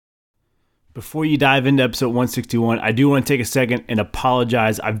Before you dive into episode 161, I do want to take a second and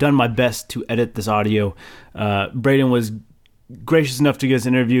apologize. I've done my best to edit this audio. Brayden was gracious enough to get us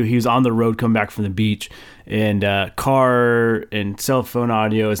an interview. He was on the road coming back from the beach, and car and cell phone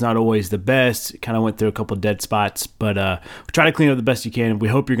audio is not always the best. Kind of went through a couple dead spots, but we try to clean up the best you can. We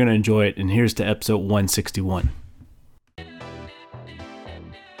hope you're going to enjoy it, and here's to episode 161.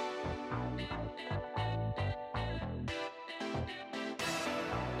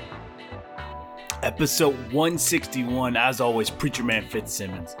 Episode 161, as always, Preacher Man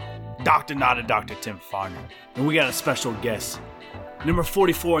Fitzsimmons, Dr. Nada, Dr. Tim Farner, and we got a special guest, number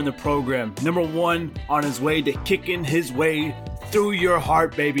 44 in the program, number 1 on his way to kicking his way through your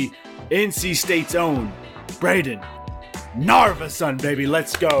heart, baby, NC State's own, Brayden, Narveson, baby,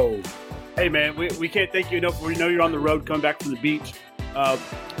 let's go. Hey, man, we can't thank you enough. We know you're on the road coming back from the beach.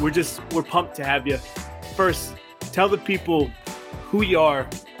 We're pumped to have you. First, tell the people who you are,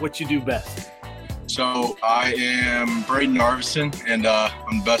 what you do best. So I am Brayden Narveson, and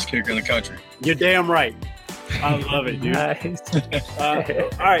I'm the best kicker in the country. You're damn right. I love it, dude. Nice. All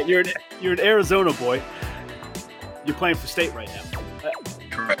right, you're an Arizona boy. You're playing for State right now.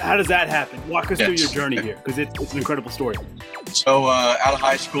 Correct. How does that happen? Walk us through your journey here, because it's an incredible story. So out of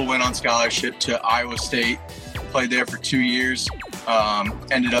high school, went on scholarship to Iowa State. Played there for 2 years.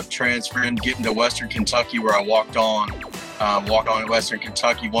 Ended up transferring, getting to Western Kentucky, where I walked on at Western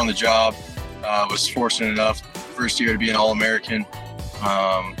Kentucky, won the job. Was fortunate enough first year to be an All-American.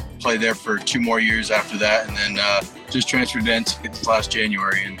 Played there for 2 more years after that, and then just transferred to NC this last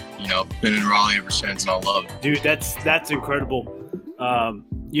January, and been in Raleigh ever since, and I love it. Dude, that's incredible.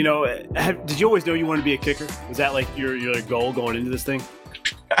 Did you always know you wanted to be a kicker? Was that like your goal going into this thing?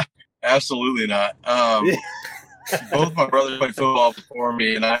 Absolutely not. Both my brothers played football before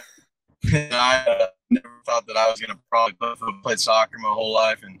me, and I never thought that I was going to probably play soccer my whole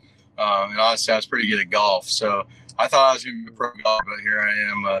life, and honestly, I was pretty good at golf. So I thought I was going to be a pro golfer, but here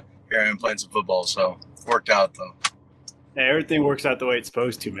I am playing some football. So worked out though. Hey, everything works out the way it's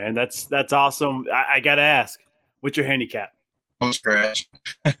supposed to, man. That's awesome. I got to ask, what's your handicap? Don't scratch.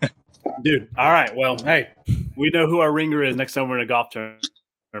 Dude, all right. Well, hey, we know who our ringer is next time we're in a golf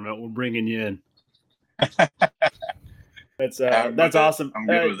tournament. We're bringing you in. That's awesome.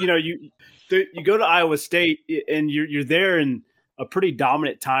 You go to Iowa State, and you're there in a pretty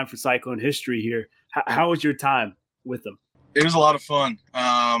dominant time for Cyclone history here. How was your time with them? It was a lot of fun.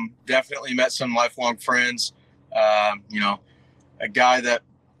 Definitely met some lifelong friends. A guy that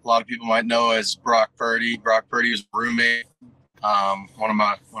a lot of people might know as Brock Purdy. Brock Purdy was a roommate. One of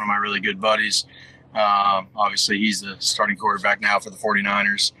my really good buddies. Obviously, he's the starting quarterback now for the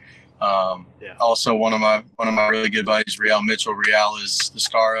 49ers. Also, one of my really good buddies, Real Mitchell. Real is the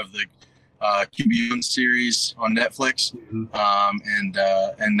star of the QB series on Netflix,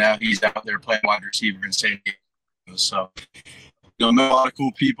 and now he's out there playing wide receiver in San Diego. So, met a lot of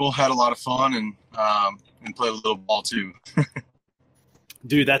cool people, had a lot of fun, and played a little ball too.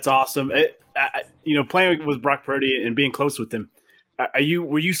 Dude, that's awesome. Playing with Brock Purdy and being close with him,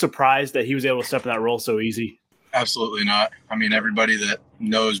 were you surprised that he was able to step in that role so easy? Absolutely not. I mean, everybody that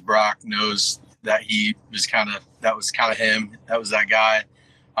knows Brock knows that that was kind of him. That was that guy.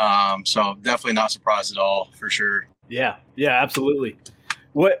 So definitely not surprised at all, for sure. Yeah, absolutely.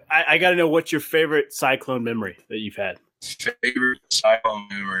 I got to know, what's your favorite Cyclone memory that you've had? Favorite Cyclone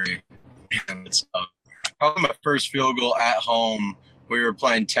memory? And it's probably my first field goal at home. We were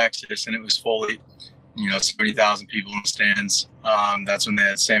playing Texas, and it was fully, 70,000 people in the stands. That's when they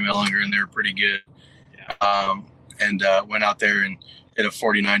had Sam Ellinger, and they were pretty good. Went out there and hit a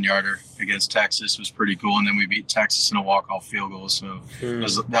 49-yarder against Texas. It was pretty cool, and then we beat Texas in a walk-off field goal. So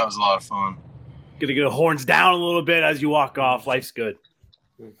that was a lot of fun. Gonna get the horns down a little bit as you walk off. Life's good.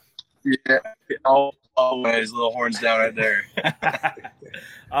 Yeah, always little horns down right there.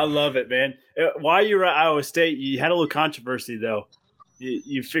 I love it, man. While you were at Iowa State, you had a little controversy though.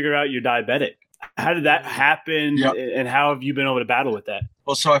 You figured out you're diabetic. How did that happen, and how have you been able to battle with that?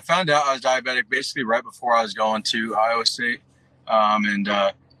 Well, so I found out I was diabetic basically right before I was going to Iowa State.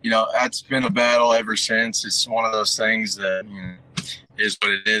 That's been a battle ever since. It's one of those things that is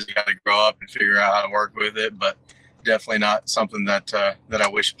what it is. You got to grow up and figure out how to work with it, but definitely not something that I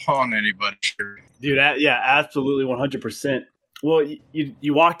wish upon anybody. Sure. Dude, absolutely 100%. Well,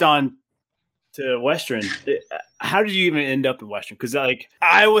 you walked on to Western. How did you even end up in Western? Because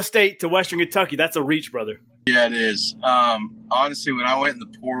Iowa State to Western Kentucky, that's a reach, brother. Yeah, it is. Honestly, when I went in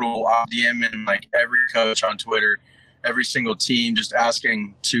the portal, I DM'd every coach on Twitter, every single team, just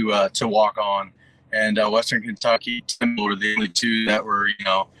asking to walk on. And Western Kentucky, Temple were the only two that were,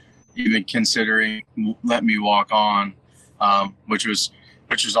 even considering letting me walk on, which was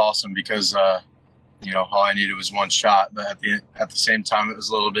which was awesome because all I needed was one shot, but at the same time, it was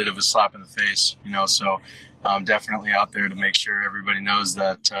a little bit of a slap in the face, so I'm definitely out there to make sure everybody knows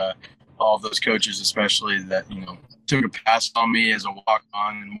that all of those coaches, especially that, took a pass on me as a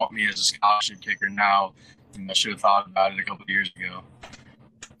walk-on and want me as a scholarship kicker now, I should have thought about it a couple of years ago.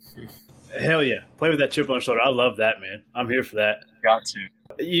 Hell yeah. Play with that chip on your shoulder. I love that, man. I'm here for that. Got to.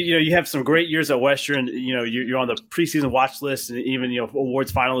 You have some great years at Western. You're on the preseason watch list and even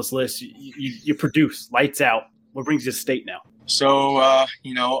awards finalist list. You produce lights out. What brings you to state now? So I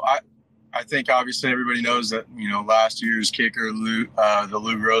think obviously everybody knows that last year's kicker, the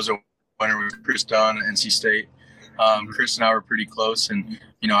Lou Groza winner was Chris Dunn at NC State. Chris and I were pretty close, and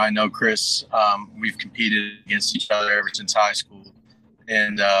I know Chris. We've competed against each other ever since high school,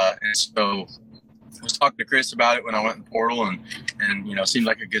 and so I was talking to Chris about it when I went in the portal, and it seemed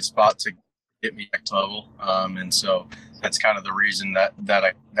like a good spot to get me next level. And so that's kind of the reason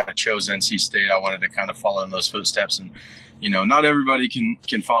that I chose NC State. I wanted to kind of follow in those footsteps, and not everybody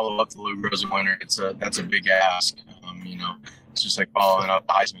can follow up the Lou Groza winner. That's a big ask. It's just like following up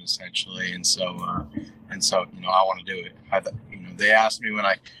Heisman essentially, and so I want to do it. They asked me when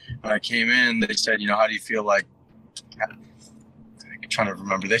I came in. They said, how do you feel like? I'm trying to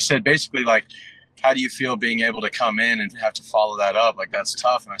remember. They said basically like, how do you feel being able to come in and have to follow that up? Like, that's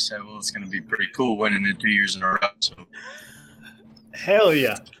tough. And I said, well, it's going to be pretty cool winning it 2 years in a row. So. Hell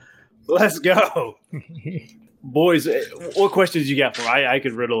yeah. Let's go. Boys, what questions you got for me? I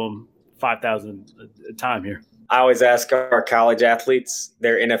could riddle them 5,000 a time here. I always ask our college athletes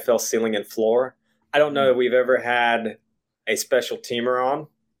their NFL ceiling and floor. I don't know if we've ever had a special teamer on.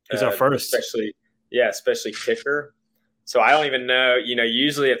 He's our first. Especially kicker. So I don't even know,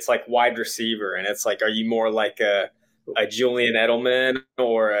 usually it's like wide receiver, and it's like, are you more like a Julian Edelman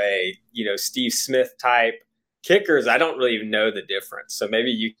or a, Steve Smith type? Kickers, I don't really even know the difference. So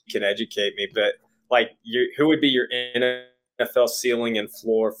maybe you can educate me, but like who would be your NFL ceiling and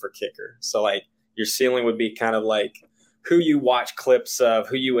floor for kicker? So like your ceiling would be kind of like who you watch clips of,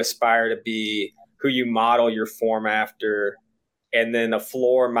 who you aspire to be, who you model your form after. And then a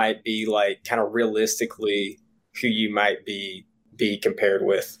floor might be like kind of realistically who you might be compared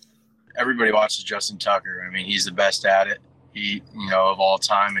with. Everybody watches Justin Tucker. I mean, he's the best at it. He, of all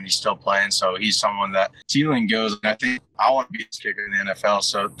time, and he's still playing. So he's someone that ceiling goes. And I think I want to be a kicker in the NFL.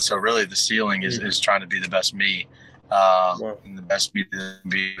 So really the ceiling is trying to be the best me. And the best me to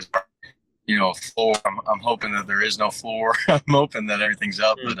be, floor. I'm hoping that there is no floor. I'm hoping that everything's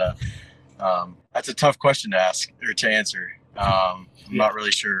up. But that's a tough question to ask or to answer. I'm not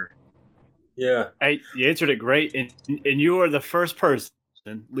really sure. Yeah. Hey, you answered it great. And you are the first person,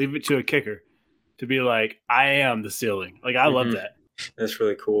 leave it to a kicker, to be like, I am the ceiling. Like, I love that. That's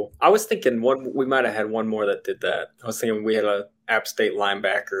really cool. I was thinking we might have had one more that did that. I was thinking we had a App State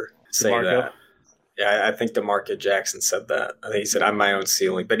linebacker say DeMarco? that. Yeah, I think DeMarco Jackson said that. I think he said, I'm my own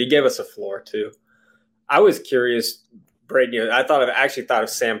ceiling. But he gave us a floor, too. I was curious, Brayden, I actually thought of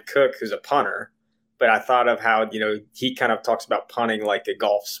Sam Cook, who's a punter. But I thought of how, he kind of talks about punting like a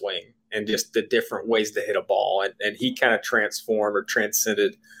golf swing and just the different ways to hit a ball. And he kind of transformed or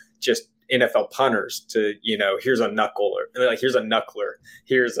transcended just NFL punters to, here's a knuckler, here's a knuckler,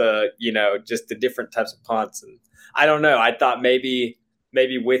 here's a, just the different types of punts. And I don't know. I thought maybe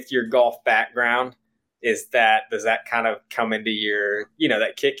with your golf background, does that kind of come into your,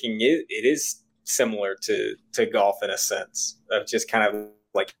 that kicking, it is similar to golf in a sense of just kind of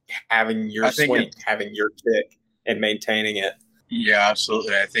like having your swing, having your kick and maintaining it. Yeah,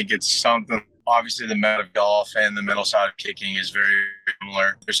 absolutely. I think it's something, obviously the meta of golf and the mental side of kicking is very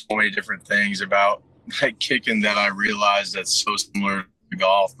similar. There's so many different things about like kicking that I realized that's so similar to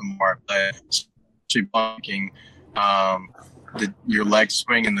golf the more I play. Especially punting, your leg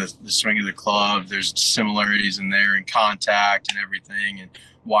swing and the swing of the club, there's similarities in there and contact and everything, and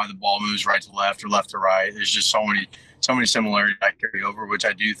why the ball moves right to left or left to right. There's just so many similarities I carry over, which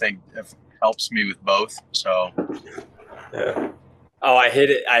I do think helps me with both. So yeah. Oh, I hit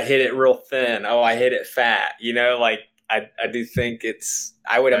it real thin. Oh, I hit it fat. I do think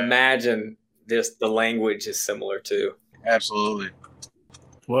I would imagine just the language is similar too. Absolutely.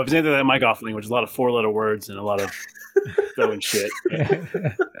 Well, if it's anything like my golf language, a lot of 4-letter words and a lot of throwing shit.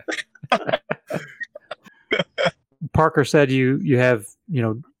 Parker said you have,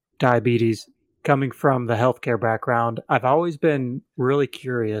 diabetes. Coming from the healthcare background, I've always been really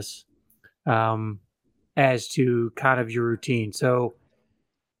curious as to kind of your routine. So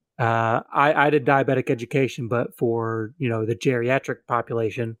I did diabetic education, but for, the geriatric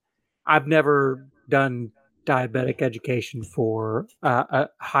population, I've never done diabetic education for a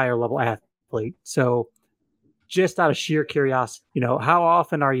higher level athlete. So just out of sheer curiosity, how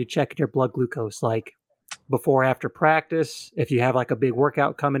often are you checking your blood glucose? Like before, after practice? If you have like a big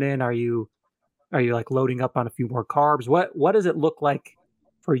workout coming in, are you like loading up on a few more carbs? What does it look like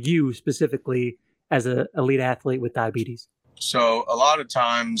for you specifically as an elite athlete with diabetes? So a lot of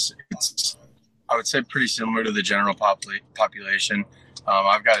times it's, I would say, pretty similar to the general population.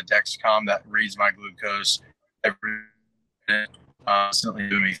 I've got a Dexcom that reads my glucose every minute, constantly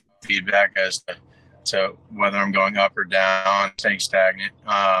giving me feedback as to whether I'm going up or down, staying stagnant.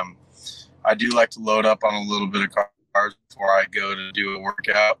 I do like to load up on a little bit of carbs before I go to do a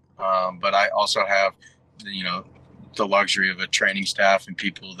workout, but I also have, the luxury of a training staff and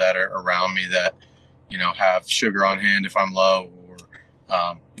people that are around me that, have sugar on hand if I'm low, or,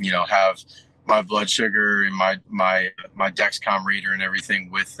 have my blood sugar and my Dexcom reader and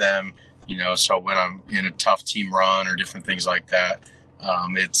everything with them, so when I'm in a tough team run or different things like that,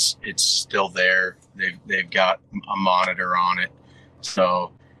 it's still there. They've got a monitor on it.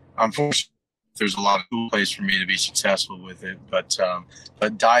 So unfortunately, there's a lot of cool ways for me to be successful with it, but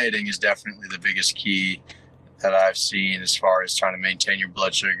dieting is definitely the biggest key that I've seen as far as trying to maintain your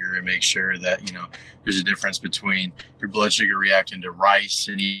blood sugar and make sure that, there's a difference between your blood sugar reacting to rice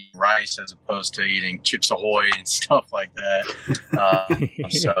and eating rice as opposed to eating Chips Ahoy and stuff like that.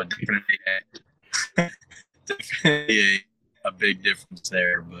 So definitely a big difference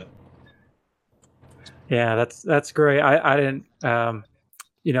there, but yeah, that's great. I didn't,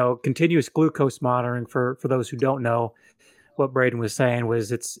 continuous glucose monitoring for those who don't know. What Brayden was saying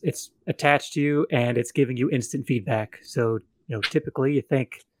was it's attached to you and it's giving you instant feedback. So, typically you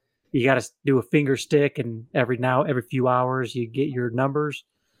think you got to do a finger stick and every few hours you get your numbers.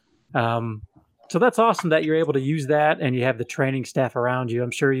 So that's awesome that you're able to use that and you have the training staff around you.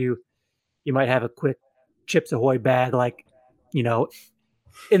 I'm sure you might have a quick Chips Ahoy bag, like, in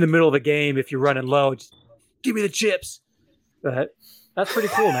the middle of the game, if you're running low, just give me the chips. But that's pretty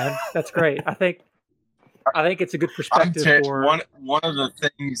cool, man. That's great. I think it's a good perspective for one of the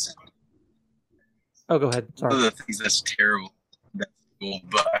things. Oh, go ahead. Sorry. One of the things that's terrible, that's cool,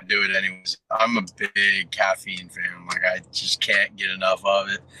 but I do it anyways. I'm a big caffeine fan. Like, I just can't get enough of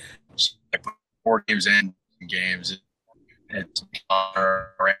it. Just like 4 games in games, it's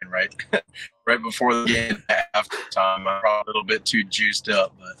right right before the game, after time. I'm probably a little bit too juiced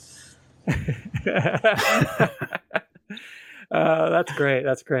up, but that's great.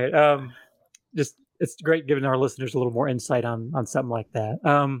 That's great. Just it's great giving our listeners a little more insight on something like that.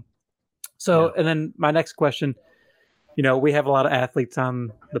 And then my next question, we have a lot of athletes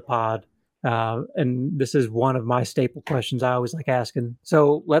on the pod, and this is one of my staple questions I always like asking.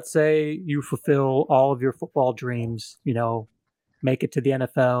 So let's say you fulfill all of your football dreams, make it to the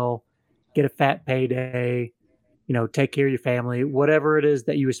NFL, get a fat payday, take care of your family, whatever it is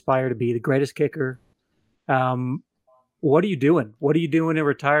that you aspire to be, the greatest kicker. What are you doing? What are you doing in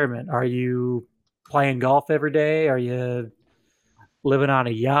retirement? Are you playing golf every day? Are you living on a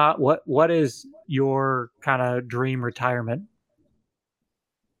yacht? What is your kind of dream retirement?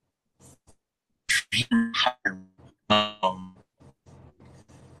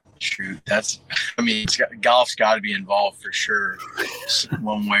 Shoot, golf's got to be involved for sure,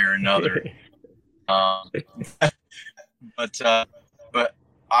 one way or another. But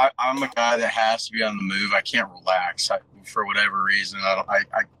I'm a guy that has to be on the move. I can't relax for whatever reason.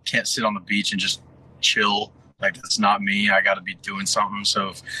 I can't sit on the beach and just chill. Like, it's not me. I got to be doing something. So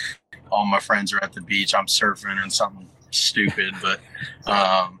if all my friends are at the beach, I'm surfing and something stupid. But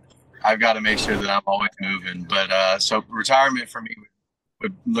I've got to make sure that I'm always moving. But so retirement for me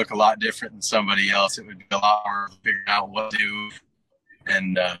would look a lot different than somebody else. It would be a lot more figuring out what to do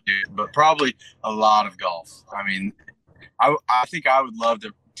and do it. But probably a lot of golf. I mean, I think I would love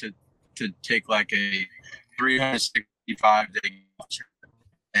to take like a 365-day golf trip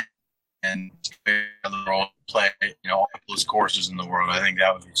and play, all those courses in the world. I think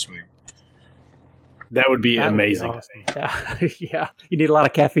that would be sweet. That would be amazing. Would be awesome. Yeah. You need a lot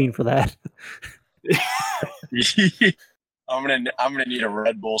of caffeine for that. I'm gonna need a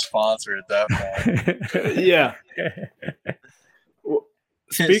Red Bull sponsor at that point. Yeah. Well,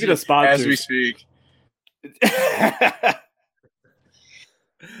 speaking of sponsors, as we speak.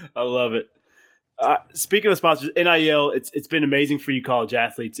 I love it. Speaking of sponsors, NIL, it's been amazing for you college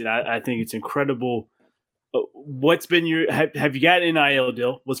athletes, and I think it's incredible. What's been have you got an NIL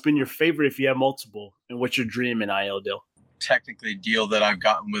deal? What's been your favorite if you have multiple? And what's your dream NIL deal? Technically, deal that I've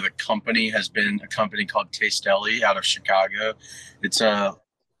gotten with a company has been a company called Tastelli out of Chicago. It's like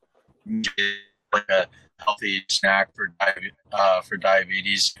a healthy snack for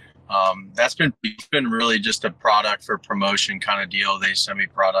diabetes. That's been really just a product for promotion kind of deal. They send me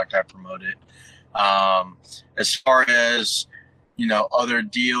product, I promote it. As far as, other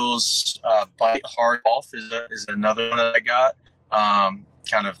deals, Bite Hard Golf is another one that I got.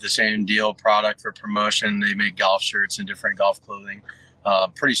 Kind of the same deal, product for promotion. They make golf shirts and different golf clothing.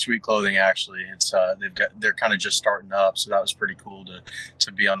 Pretty sweet clothing, actually. It's they're kind of just starting up, so that was pretty cool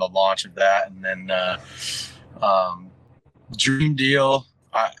to be on the launch of that. And then Dream Deal.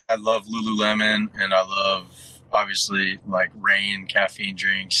 I love Lululemon, and I love obviously like Rain caffeine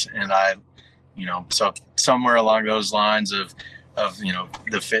drinks, and so somewhere along those lines of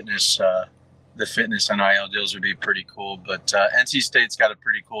the fitness NIL deals would be pretty cool. But NC State's got a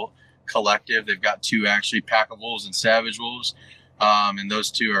pretty cool collective. They've got 2 actually, Pack of Wolves and Savage Wolves, and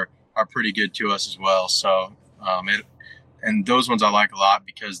those 2 are pretty good to us as well. So and those ones I like a lot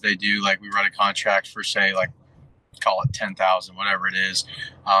because they do, like, we run a contract for, say, like, call it 10,000, whatever it is,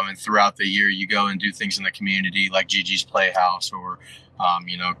 and throughout the year you go and do things in the community like Gigi's Playhouse, or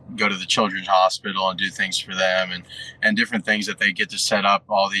go to the children's hospital and do things for them, and different things that they get to set up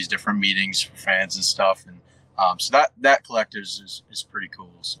all these different meetings for fans and stuff. And so that collective is pretty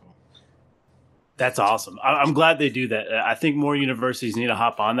cool. So that's awesome. I'm glad they do that. I think more universities need to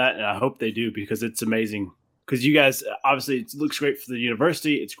hop on that, and I hope they do, because it's amazing. Because you guys, obviously, it looks great for the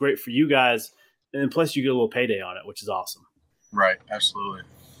university. It's great for you guys. And plus you get a little payday on it, which is awesome. Right. Absolutely.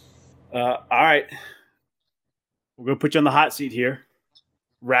 All right. We're going to put you on the hot seat here.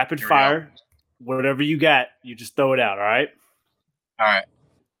 Rapid fire. Whatever you got, you just throw it out. All right. All right.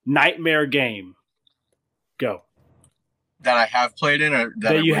 Nightmare game. Go. That I have played in, or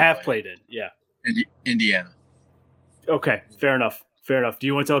that you have played in. Yeah. Indiana. Okay. Fair enough. Do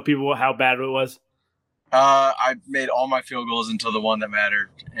you want to tell people how bad it was? I made all my field goals until the one that mattered,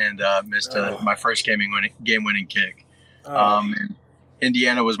 and missed my first game-winning kick. And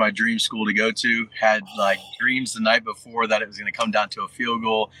Indiana was my dream school to go to. Had like dreams the night before that it was going to come down to a field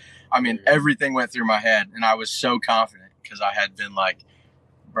goal. I mean, everything went through my head, and I was so confident because I had been like,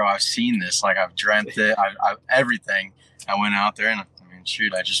 bro, I've seen this. Like, I've dreamt it. I everything. I went out there, and I mean,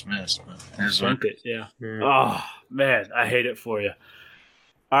 shoot, I just missed. But it, yeah. Oh man, I hate it for you.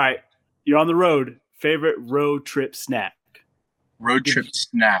 All right, you're on the road. Favorite road trip snack? Road trip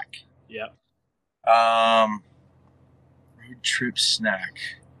snack. Yeah. Road trip snack.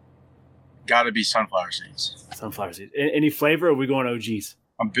 Got to be sunflower seeds. Sunflower seeds. Any flavor, or are we going OGs?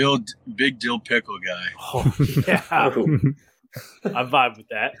 I'm big dill pickle guy. Oh, yeah. I vibe with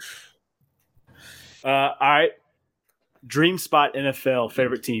that. All right. Dream spot NFL,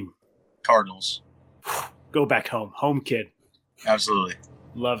 favorite team? Cardinals. Go back home. Home kid. Absolutely.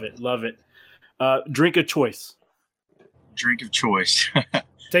 Love it. Drink of choice. Drink of choice.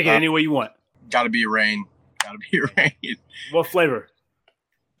 Take it any way you want. Got to be a rain. What flavor?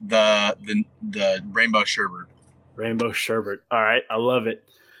 The rainbow sherbet. Rainbow sherbet. All right. I love it.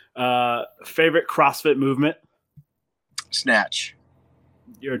 Favorite CrossFit movement? Snatch.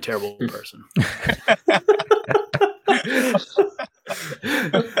 You're a terrible person.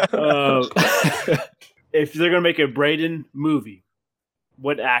 If they're going to make a Brayden movie,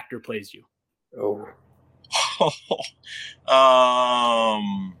 what actor plays you? Oh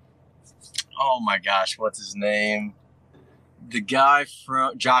my gosh, what's his name? The guy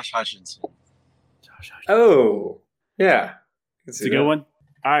from Josh Hutchinson. Oh, yeah. It's a good one.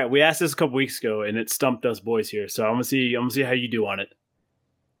 All right, we asked this a couple weeks ago, and it stumped us boys here. So I'm gonna see how you do on it.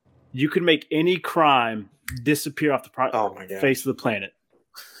 You can make any crime disappear off the face of the planet.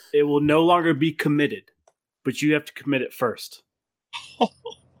 It will no longer be committed, but you have to commit it first.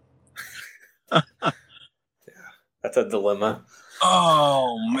 Yeah, that's a dilemma.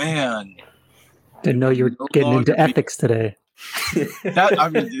 Oh man, didn't know you were getting into ethics today.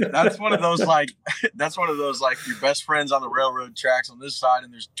 That's one of those like your best friends on the railroad tracks on this side,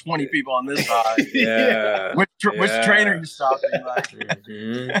 and there's 20 people on this side. Yeah. Which train are you stopping? Like,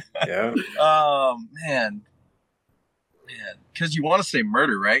 yeah. Oh man, because you want to say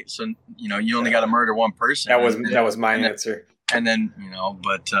murder, right? So you only got to murder one person. That was my answer. And then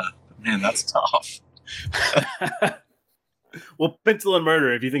but man, that's tough. Well, pencil and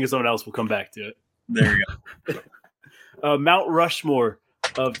murder. If you think of someone else, we'll come back to it. There you go. Mount Rushmore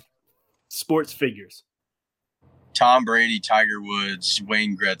of sports figures. Tom Brady, Tiger Woods,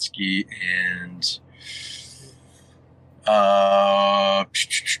 Wayne Gretzky, and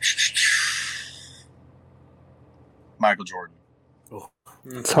Michael Jordan. Oh,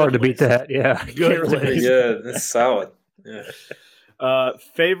 it's hard to beat that. Yeah. Good place. Yeah, that's solid. Yeah.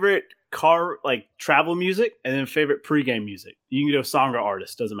 Favorite car, like travel music, and then favorite pregame music. You can do a song or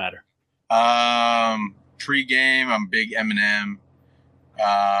artist, doesn't matter. Pre-game, I'm big Eminem.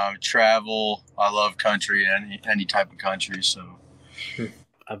 Travel, I love country, any type of country. So,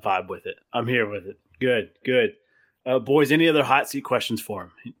 I vibe with it. I'm here with it. Good. Boys, any other hot seat questions for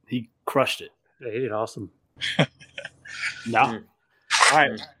him? He crushed it. Yeah, he did awesome. No. All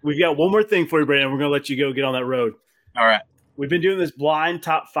right. We've got one more thing for you, Brayden. We're going to let you go get on that road. All right. We've been doing this blind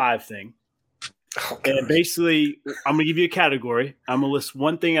top 5 thing. And basically, I'm going to give you a category. I'm going to list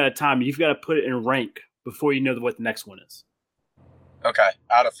one thing at a time. You've got to put it in rank before you know what the next one is. Okay.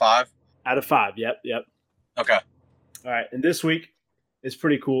 Out of 5? Out of 5. Yep. Okay. All right. And this week is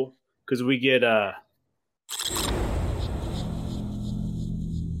pretty cool because we get Oh.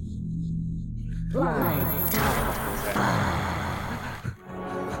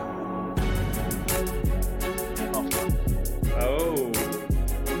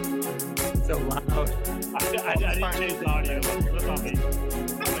 So loud. I didn't change the audio. Look on me.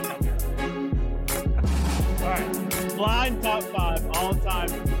 All right. Blind top 5 all-time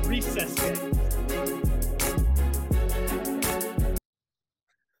recess games.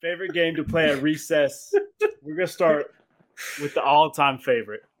 Favorite game to play at recess. We're going to start with the all-time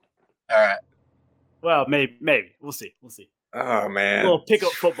favorite. All right. Well, maybe. We'll see. Oh, man. A little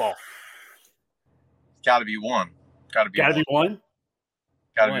pickup football. Got to be one. Got to be one?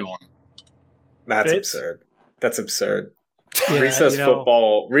 Got to be one. That's Fitz? absurd. Yeah, Recess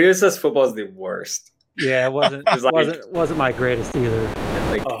football is the worst. Yeah, it wasn't wasn't my greatest either.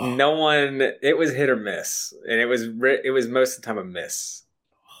 Like no one, it was hit or miss, and it was most of the time a miss.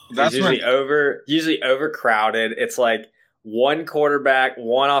 That's usually overcrowded. It's like one quarterback,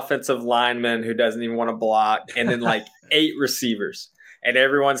 one offensive lineman who doesn't even want to block, and then like 8 receivers, and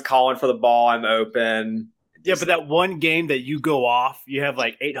everyone's calling for the ball. I'm open. Yeah, but that one game that you go off, you have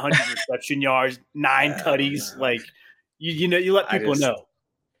like 800 reception yards, 9 tutties. Like you let people know.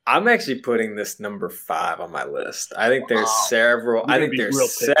 I'm actually putting this number 5 on my list. I think there's several. I think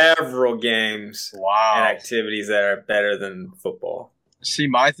there's several games and activities that are better than football. See,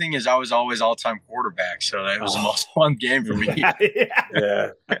 my thing is I was always all-time quarterback, so that was the most fun game for me. Yeah.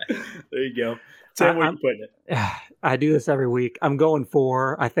 There you go. Tim, where are you putting it? I do this every week. I'm going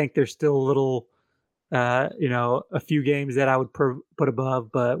 4. I think there's still a little, a few games that I would put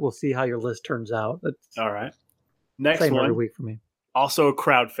above, but we'll see how your list turns out. That's all right. Next same one. every week for me. Also a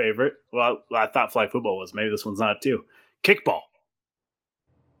crowd favorite. Well, I thought flag football was. Maybe this one's not too. Kickball.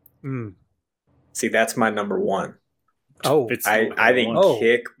 See, that's my number 1. Oh, I think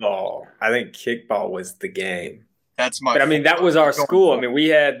kickball. I think kickball was the game. That's my. But I mean, that was our school. I mean, we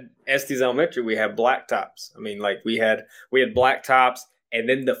had Estes Elementary. We had blacktops. I mean, like we had blacktops, and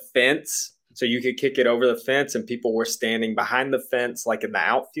then the fence, so you could kick it over the fence, and people were standing behind the fence, like in the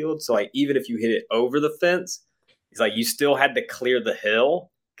outfield. So, like, even if you hit it over the fence, it's like you still had to clear the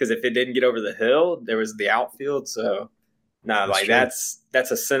hill because if it didn't get over the hill, there was the outfield. So, that's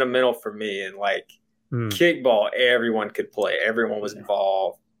a sentimental for me, and like. Kickball, everyone could play. Everyone was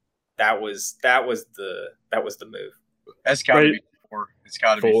involved. That was the move. That's got to be 4. It's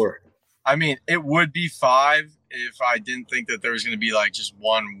got to be 4. I mean, it would be 5 if I didn't think that there was going to be like just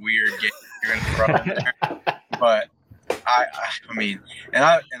one weird game you're going to throw in there. But I mean, and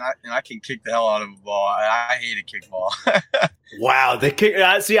I can kick the hell out of a ball. I hated kickball. Wow, the kick.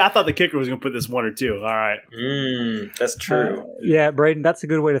 See, I thought the kicker was going to put this 1 or 2. All right, that's true. Yeah, Brayden, that's a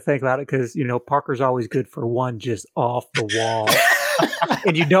good way to think about it because Parker's always good for one just off the wall,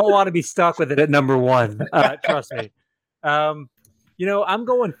 and you don't want to be stuck with it at number 1. Trust me. I'm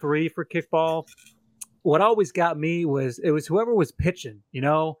going 3 for kickball. What always got me was it was whoever was pitching,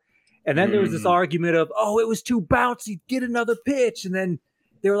 and then there was this argument of, it was too bouncy, get another pitch, and then.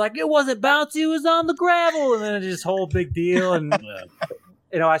 They were like, it wasn't bouncy, it was on the gravel. And then it's this whole big deal. And,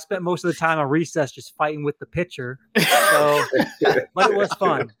 I spent most of the time on recess just fighting with the pitcher. So, but it was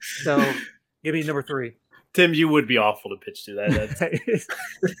fun. So give me number 3. Tim, you would be awful to pitch to that.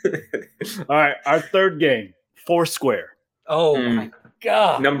 All right, our third game, Foursquare. Oh, my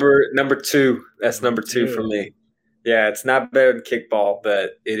God. Number 2. That's number 2 for me. Yeah, it's not better than kickball,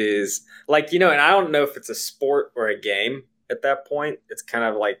 but it is. Like, and I don't know if it's a sport or a game. At that point, it's kind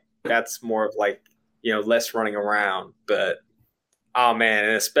of like that's more of like less running around. But oh man,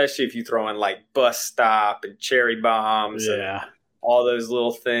 and especially if you throw in like bus stop and cherry bombs, and all those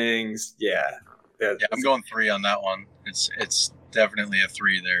little things. Yeah, I'm going 3 on that one. It's definitely a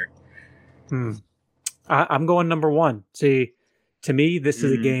 3 there. I'm going number 1. See, to me, this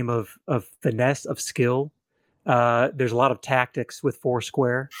is a game of finesse, of skill. There's a lot of tactics with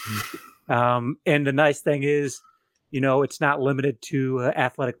Foursquare, and the nice thing is. It's not limited to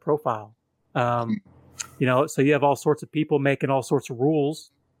athletic profile. So you have all sorts of people making all sorts of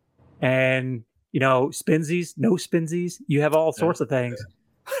rules and, spinsies, no spinsies. You have all sorts of things.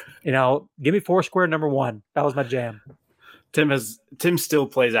 Give me Foursquare number 1. That was my jam. Tim still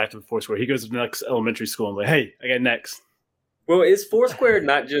plays active Foursquare. He goes to the next elementary school and like, hey, I got next. Well, is Foursquare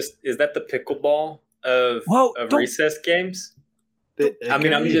not just is that the pickleball of recess games? I'm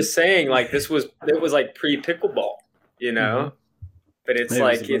just saying, like it was like pre-pickleball, you know, but it's maybe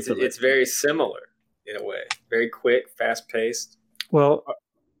like it's very similar in a way, very quick, fast paced. Well,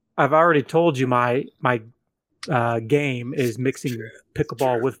 I've already told you my game is mixing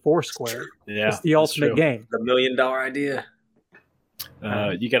pickleball with Foursquare. Yeah, it's the ultimate game. The $1 million idea.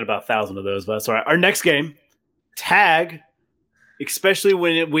 You got about 1,000 of those, but that's all right. Our next game, tag, especially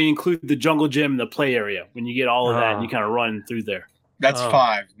when we include the jungle gym and the play area. When you get all of that and you kind of run through there. That's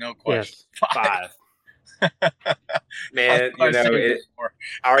 5, no question. Yes, 5. Man, I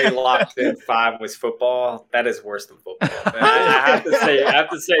already locked in 5 was football. That is worse than football. I have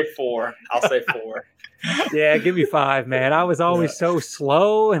to say 4. I'll say 4. Yeah, give me 5, man. I was always so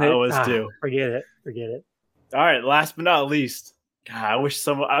slow, and I was too. Forget it. All right, last but not least, God, I wish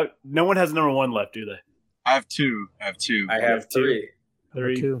no one has number 1 left, do they? I have 2. I have 3.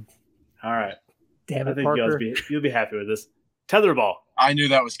 2. All right. Damn it, I think Parker. you'll be happy with this. Tetherball. I knew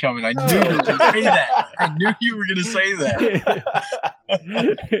that was coming. I knew you were going to say that. I knew you were going to say that.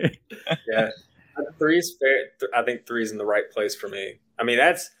 Yeah. 3's fair. I think 3's in the right place for me. I mean,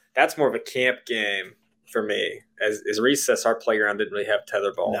 that's more of a camp game for me. As recess, our playground didn't really have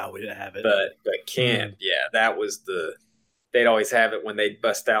tetherball. No, we didn't have it. But camp, that was they'd always have it when they'd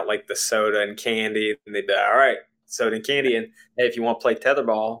bust out like the soda and candy, and they'd be like, all right, soda and candy, and hey, if you want to play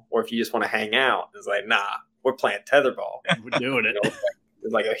tetherball or if you just want to hang out, it's like, nah, we're playing tetherball. We're doing it.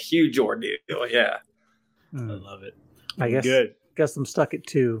 It's like a huge ordeal. Yeah. I love it. I guess good. Guess I'm stuck at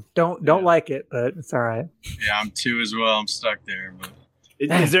 2. Don't like it, but it's all right. Yeah, I'm 2 as well. I'm stuck there. But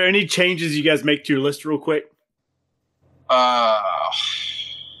is there any changes you guys make to your list real quick? I'm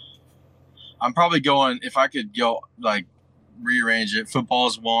probably going, if I could go like rearrange it,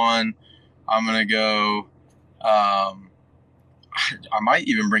 football's 1. I'm gonna go I might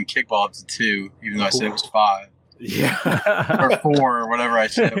even bring kickball up to 2, even though I said it was 5. Yeah. Or 4 or whatever I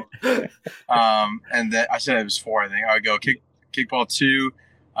said. And then I said it was 4, I think. I would go kickball 2,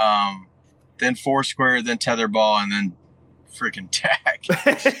 then Foursquare, then tetherball, and then freaking tag.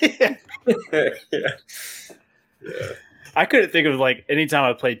 Yeah. I couldn't think of like any time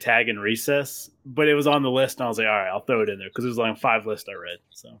I played tag in recess, but it was on the list, and I was like, all right, I'll throw it in there because it was like 5 list I read.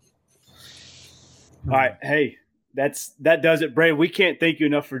 So, all right, hey, that does it, Bray. We can't thank you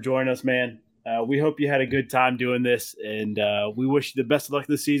enough for joining us, man. We hope you had a good time doing this, and we wish you the best of luck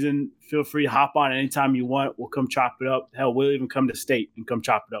this season. Feel free to hop on anytime you want. We'll come chop it up. Hell, we'll even come to state and come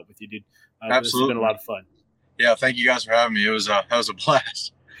chop it up with you, dude. Absolutely, this has been a lot of fun. Yeah, thank you guys for having me. That was a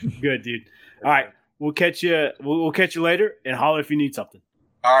blast. Good, dude. All right. We'll catch you. We'll catch you later, and holler if you need something.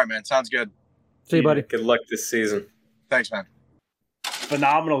 All right, man. Sounds good. See you, buddy. Good luck this season. Thanks, man.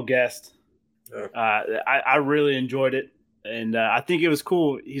 Phenomenal guest. I really enjoyed it, and I think it was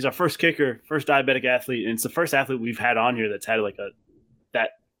cool. He's our first kicker, first diabetic athlete, and it's the first athlete we've had on here that's had like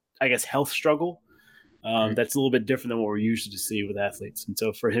I guess health struggle. That's a little bit different than what we're used to see with athletes, and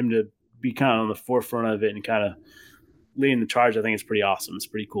so for him to be kind of on the forefront of it and kind of leading the charge, I think it's pretty awesome. It's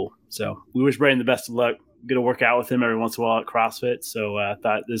pretty cool. So we wish Brayden the best of luck. Get to work out with him every once in a while at CrossFit. So I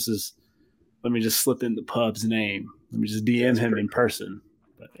thought let me just slip in the pub's name. Let me just DM him in person.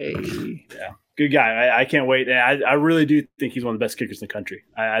 But, hey, yeah, good guy. I can't wait. And I really do think he's one of the best kickers in the country.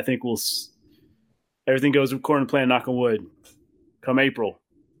 I think everything goes according to plan, knock on wood. Come April,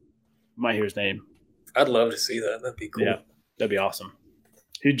 you might hear his name. I'd love to see that. That'd be cool. Yeah, that'd be awesome.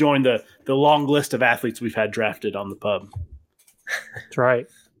 He joined the long list of athletes we've had drafted on the pub. That's right.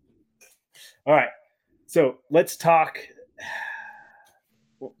 All right. So let's talk.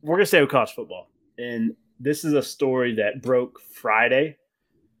 We're going to stay with college football. And this is a story that broke Friday.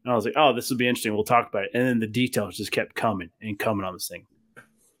 And I was like, oh, this will be interesting. We'll talk about it. And then the details just kept coming and coming on this thing.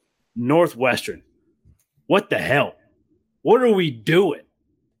 Northwestern. What the hell? What are we doing?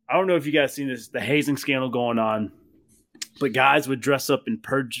 I don't know if you guys seen this, the hazing scandal going on. But guys would dress up in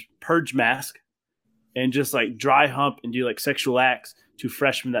purge mask and just like dry hump and do like sexual acts to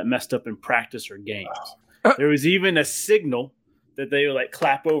freshmen that messed up in practice or games. There was even a signal that they would like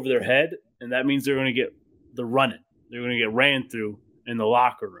clap over their head, and that means they're going to get the running. They're going to get ran through in the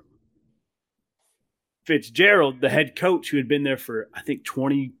locker room. Fitzgerald, the head coach who had been there for, I think,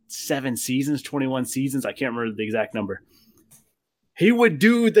 27 seasons, 21 seasons. I can't remember the exact number. He would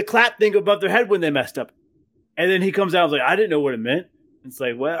do the clap thing above their head when they messed up. And then he comes out and was like, I didn't know what it meant. It's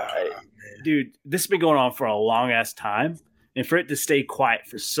like, well, dude, this has been going on for a long-ass time. And for it to stay quiet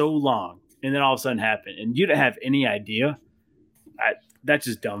for so long and then all of a sudden happen, and you didn't have any idea, that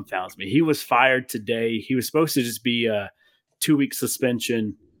just dumbfounds me. He was fired today. He was supposed to just be 2-week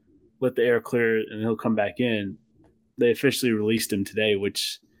suspension, let the air clear, and he'll come back in. They officially released him today,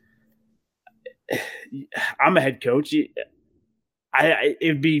 which I'm a head coach.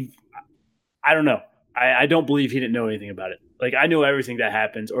 It'd be, I don't know. I don't believe he didn't know anything about it. Like, I know everything that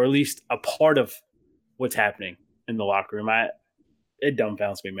happens, or at least a part of what's happening in the locker room. It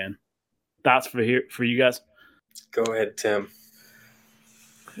dumbfounds me, man. Thoughts for you guys? Go ahead, Tim.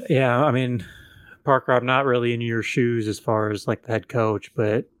 Yeah, I mean, Parker, I'm not really in your shoes as far as like the head coach,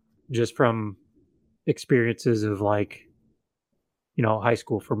 but just from experiences of like, high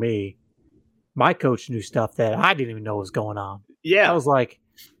school for me, my coach knew stuff that I didn't even know was going on. Yeah. I was like,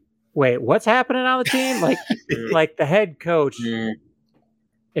 wait, what's happening on the team? Like the head coach,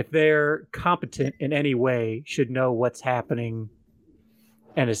 if they're competent in any way, should know what's happening.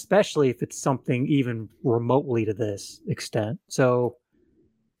 And especially if it's something even remotely to this extent. So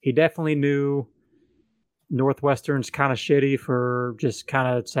he definitely knew Northwestern's kind of shitty for just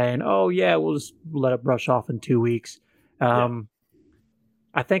kind of saying, oh, yeah, we'll just let it brush off in 2 weeks.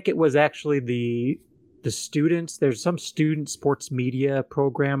 I think it was actually the students. There's some student sports media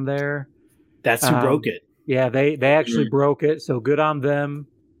program there. That's who broke it. Yeah, they actually broke it. So good on them.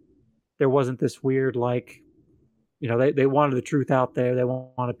 There wasn't this weird, like, they wanted the truth out there. They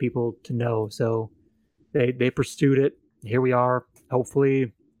wanted people to know. So they pursued it. Here we are.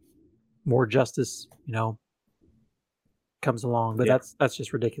 Hopefully more justice, comes along. But that's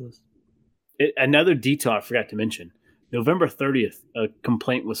just ridiculous. Another detail I forgot to mention. November 30th, a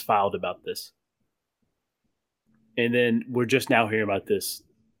complaint was filed about this. And then we're just now hearing about this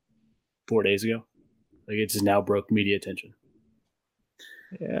 4 days ago. Like, it just now broke media attention.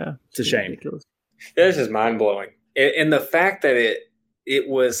 Yeah. It's a shame. Ridiculous. This is mind-blowing. And the fact that it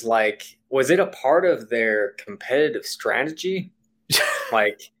was like, was it a part of their competitive strategy?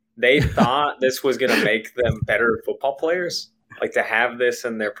 Like, they thought this was going to make them better football players? Like, to have this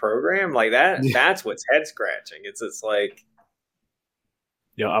in their program? Like, that's what's head-scratching. It's like,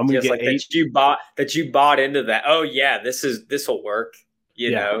 I'm gonna just get like 8. that you bought into that. Oh, yeah, this will work.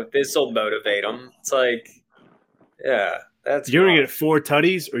 This will motivate them. It's like, yeah. You're going to get 4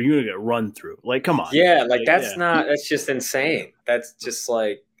 tutties or you're going to get run through. Like, come on. Yeah, that's just insane. That's just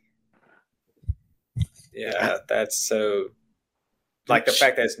like, that's so, like the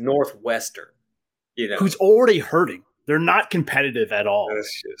fact that it's Northwestern, who's already hurting. They're not competitive at all.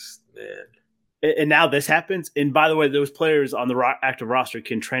 That's just, man. And now this happens. And by the way, those players on the active roster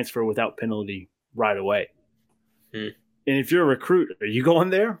can transfer without penalty right away. And if you're a recruit, are you going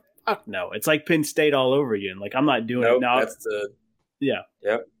there? Fuck no. It's like Penn State all over again. Like, I'm not doing it now. Yep.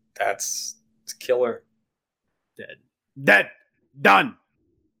 It's killer. Dead. Done.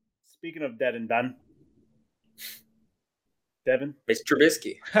 Speaking of dead and done. Devin? It's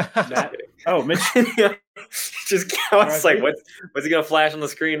Trubisky. Mitch. Just, I was like, what's he going to flash on the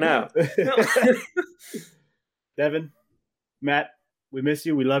screen now? Devin, Matt, we miss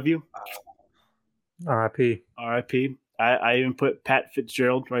you. We love you. R.I.P. R.I.P. I even put Pat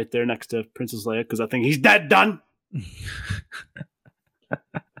Fitzgerald right there next to Princess Leia because I think he's dead done.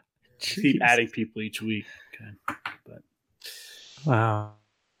 Keep adding people each week. Okay. But wow.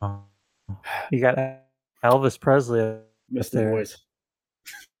 You got Elvis Presley. Missed the voice.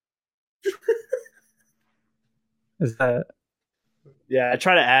 Is that? Yeah, I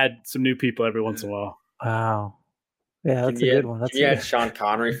try to add some new people every once in a while. Wow. Yeah, that's a good one. Can you add Sean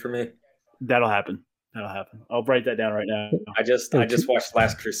Connery for me? That'll happen. I'll write that down right now. I just watched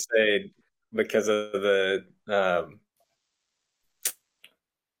Last Crusade because of the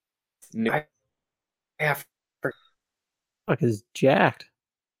Tupac is jacked.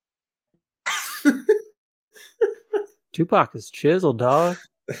 Tupac is chiseled, dog.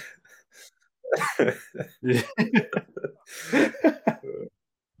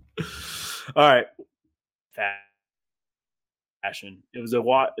 All right. Fashion. It was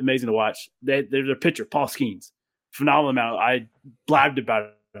amazing to watch. There's a picture, Paul Skeens. Phenomenal amount. I blabbed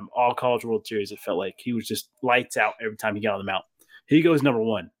about him all College World Series. It felt like he was just lights out every time he got on the mound. He goes number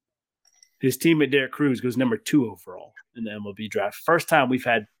 1. His teammate Derek Cruz goes number 2 overall in the MLB draft. First time we've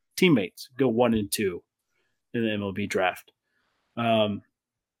had teammates go 1 and 2 in the MLB draft.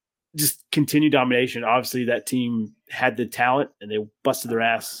 Just continued domination. Obviously, that team had the talent, and they busted their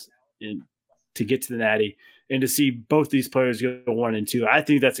ass to get to the Natty. And to see both these players go 1 and 2, I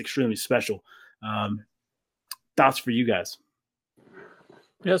think that's extremely special. Thoughts for you guys?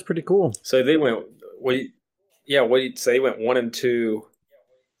 Yeah, it's pretty cool. So they went. What do you say? They went 1 and 2.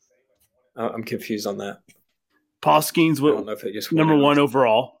 I'm confused on that. Paul Skeens went number 1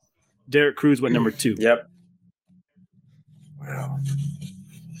 overall. Derek Cruz went number 2. Yep. Wow.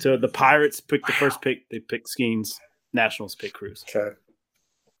 So the Pirates picked the first pick. They picked Skeens. Nationals pick Cruz. Okay.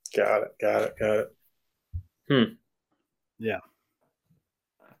 Got it. Yeah.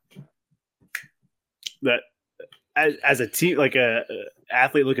 That as a team, like a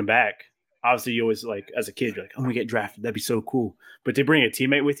athlete looking back, obviously you always like as a kid, you're like, I'm gonna get drafted. That'd be so cool. But to bring a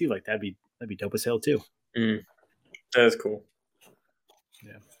teammate with you, like that'd be dope as hell too. That is cool.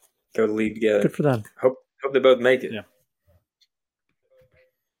 Yeah. Go to league together. Good for them. Hope they both make it. Yeah.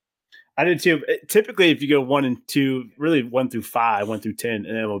 I did too. Typically, if you go 1 and 2, really 1 through 5, 1 through 10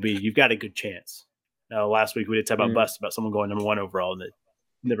 in MLB, you've got a good chance. Now, last week we did talk about bust about someone going number 1 overall and they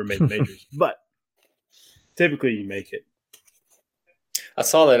never made the majors, but typically you make it. I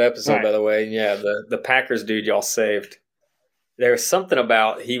saw that episode, Right. by the way. Yeah, the Packers dude y'all saved. There was something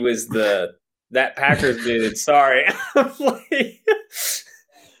about he was that Packers dude. Sorry.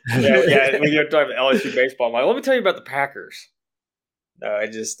 Yeah, when you're talking about LSU baseball, I'm like, let me tell you about the Packers. No, I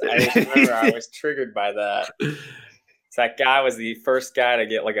just remember I was triggered by that. So that guy was the first guy to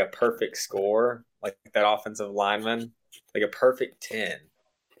get like a perfect score, like that offensive lineman, like a perfect 10.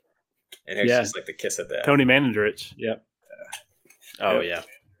 And it was just like the kiss of death. Tony Manendrich. Yep. Oh, yeah.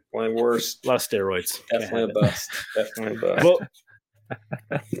 One of the worst. A lot of steroids. Definitely a bust. Definitely a bust.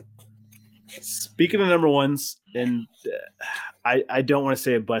 Well, speaking of number ones, and I don't want to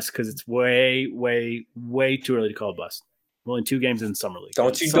say a bust because it's way, way, way too early to call a bust. We're only 2 games in Summer League.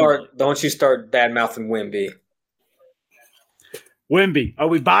 Don't you start bad mouthing Wemby. Wemby, are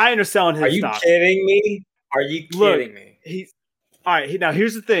we buying or selling his stock? Are you kidding me? Are you kidding me? He's all right. Now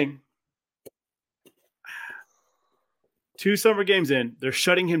here's the thing. 2 summer games in, they're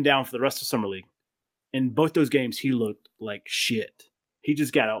shutting him down for the rest of Summer League. In both those games, he looked like shit. He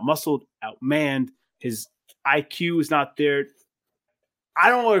just got out-muscled, outmanned. His IQ is not there. I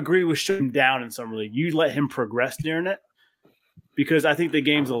don't agree with shutting him down in Summer League. You let him progress during it because I think the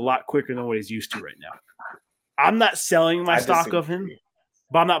game's a lot quicker than what he's used to right now. I'm not selling my stock of him,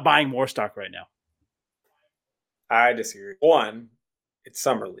 but I'm not buying more stock right now. I disagree. One, it's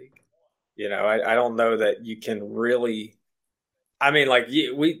Summer League. You know, I don't know that you can really – I mean, like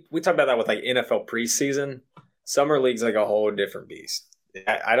we talk about that with like NFL preseason. Summer League's like a whole different beast.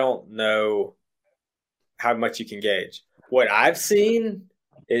 I don't know how much you can gauge. What I've seen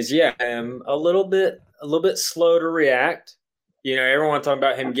is, I'm a little bit slow to react. You know, everyone talking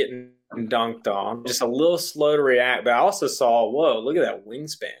about him getting dunked on, just a little slow to react. But I also saw, whoa, look at that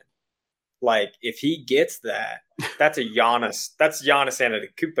wingspan. Like, if he gets that, that's Giannis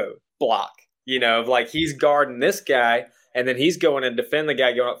Antetokounmpo block. You know, like he's guarding this guy, and then he's going and defend the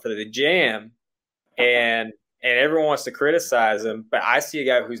guy going up for the jam, and everyone wants to criticize him. But I see a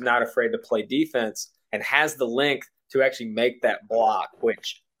guy who's not afraid to play defense and has the length to actually make that block.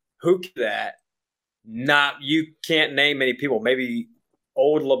 Which who can that? You can't name many people. Maybe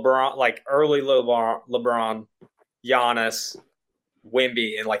old LeBron, like early LeBron, Giannis,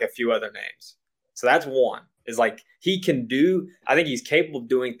 Wemby, and like a few other names. So that's one. Is like he can do. I think he's capable of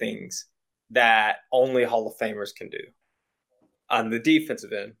doing things that only Hall of Famers can do. On the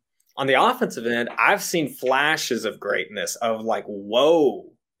defensive end. On the offensive end, I've seen flashes of greatness of like,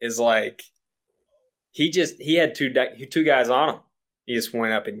 whoa, is like he had two guys on him. He just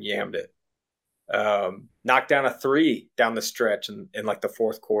went up and yammed it. Knocked down a 3 down the stretch in like the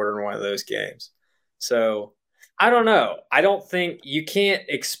fourth quarter in one of those games. So I don't know. I don't think you can't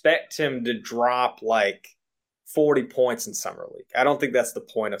expect him to drop like 40 points in Summer League. I don't think that's the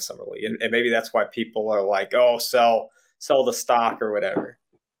point of Summer League. And maybe that's why people are like, oh, sell the stock or whatever.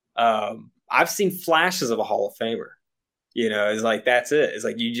 I've seen flashes of a Hall of Famer. You know, it's like, that's it. It's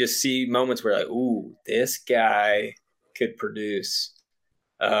like you just see moments where like, ooh, this guy could produce.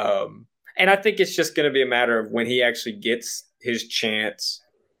 And I think it's just going to be a matter of when he actually gets his chance,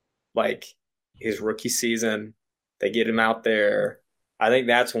 like his rookie season, they get him out there. I think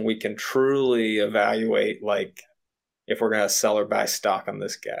that's when we can truly evaluate, like, if we're going to sell or buy stock on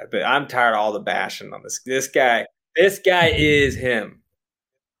this guy. But I'm tired of all the bashing on this. This guy is him.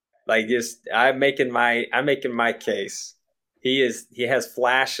 Like, just I'm making my case. He has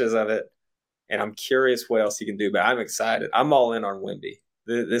flashes of it, and I'm curious what else he can do. But I'm excited. I'm all in on Wemby.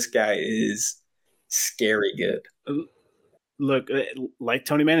 This guy is scary good. Look, like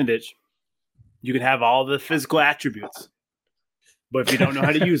Tony Manendich, you can have all the physical attributes, but if you don't know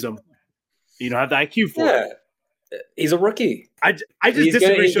how to use them, you don't have the IQ for it. He's a rookie. I just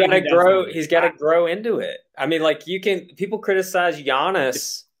disagree. He's got to grow into it. I mean, like people criticize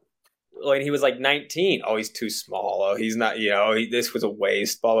Giannis when he was like 19. Oh, he's too small. Oh, he's not. You know, this was a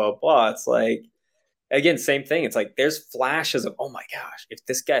waste. Blah blah blah. It's like, again, same thing. It's like there's flashes of, oh my gosh, if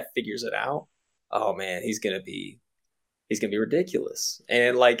this guy figures it out, oh man, he's gonna be he's gonna be ridiculous.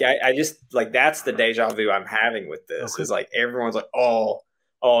 And like I just like that's the deja vu I'm having with this. Okay. Is like everyone's like, oh,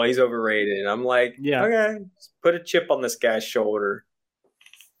 he's overrated. And I'm like, Yeah. okay, just put a chip on this guy's shoulder.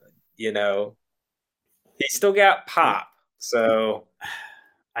 You know, he's still got pop. So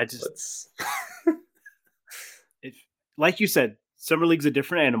I just like you said, Summer League's a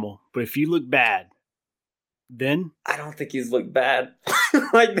different animal, but if you look bad, then I don't think he's looked bad.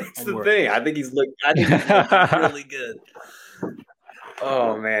 Like that's the worried. thing. I think he's looked really good.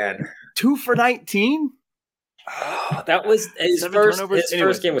 Oh man. 2 for 19? Oh, that was his 7 first. turnovers? His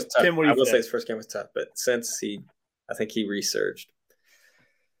Anyways, first game was tough. Tim, what do I you will think? say his first game was tough, but since I think he resurged.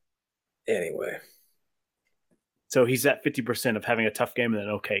 Anyway, So he's at 50% of having a tough game and an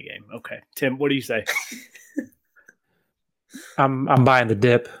okay game. Okay. Tim, what do you say? I'm buying the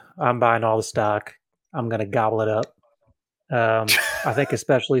dip. I'm buying all the stock. I'm gonna gobble it up. I think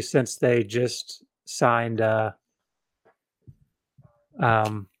especially since they just signed God,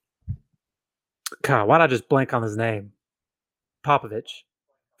 why not just blank on his name? Popovich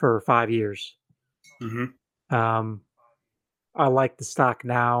for 5 years. Mm-hmm. I like the stock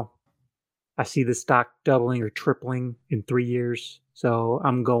now. I see the stock doubling or tripling in 3 years. So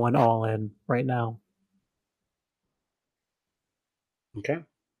I'm going all in right now. Okay.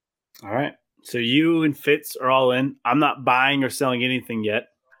 All right. So you and Fitz are all in. I'm not buying or selling anything yet.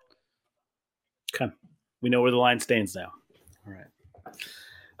 Okay. We know where the line stands now. All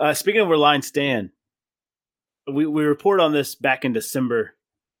right. Speaking of where lines stand, we reported on this back in December.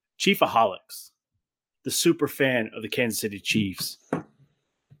 Chiefaholics, the super fan of the Kansas City Chiefs,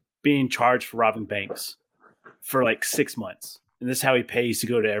 being charged for robbing banks for like 6 months. And this is how he pays to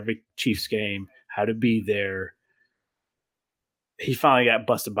go to every Chiefs game, how to be there. He finally got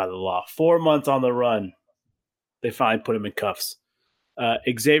busted by the law. 4 months on the run. They finally put him in cuffs.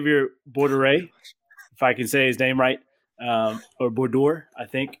 Xavier Borderay, if I can say his name right, or Bordeaux, I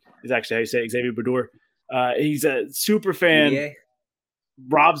think is actually how you say it, Xavier Bordeaux. He's a super fan, yeah.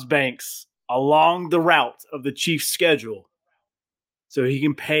 robs banks along the route of the Chiefs' schedule so he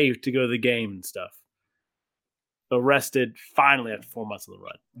can pay to go to the game and stuff. Arrested finally after 4 months of the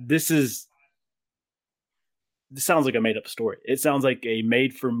run. This sounds like a made-up story. It sounds like a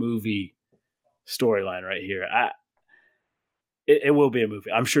made-for-movie storyline right here. It will be a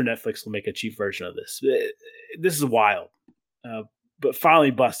movie. I'm sure Netflix will make a cheap version of this. This is wild. But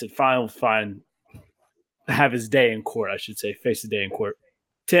finally busted. Finally have his day in court, I should say. Face the day in court.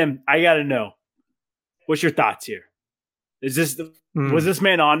 Tim, I got to know. What's your thoughts here? Was this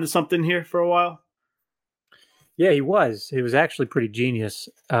man on to something here for a while? Yeah, he was. He was actually pretty genius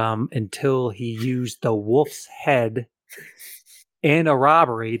until he used the wolf's head in a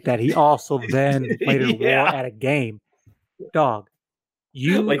robbery that he also then later wore at a game. Dog,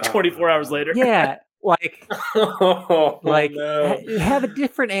 you like 24 hours later. Yeah, like no. have a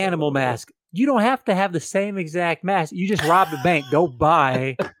different animal mask. You don't have to have the same exact mask. You just robbed a bank. Go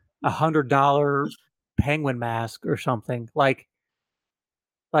buy $100 penguin mask or something. Like,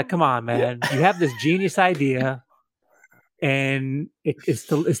 come on, man. You have this genius idea, and it's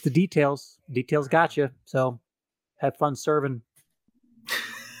the details. Details got you. So, have fun serving.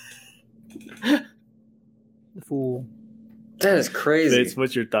 The fool. That is crazy. Fitz,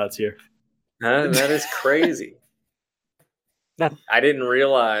 what's your thoughts here? That is crazy. I didn't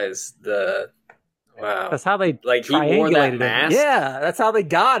realize wow. That's how they he wore that triangulated mask. him. Yeah, that's how they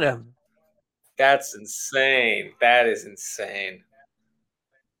got him. That's insane. That is insane.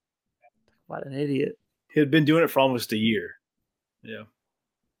 What an idiot. He had been doing it for almost a year. Yeah.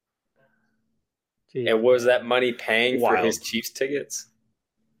 Jeez. And was that money paying for his Chiefs tickets?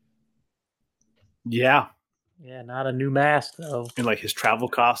 Yeah. Yeah, not a new mask though. And like his travel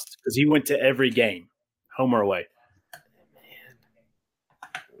costs, because he went to every game, home or away.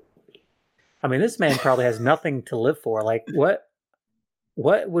 I mean, this man probably has nothing to live for. Like, what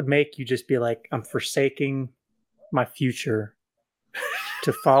would make you just be like, I'm forsaking my future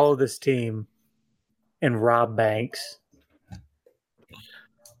to follow this team and rob banks?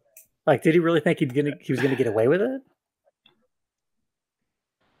 Like, did he really think he was gonna get away with it?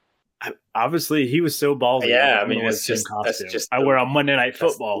 Obviously, he was so ballsy. Yeah, I mean, that's just I wear on Monday Night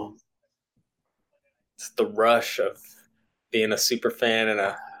Football. It's the rush of being a super fan and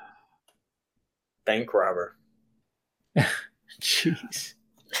a bank robber. Jeez.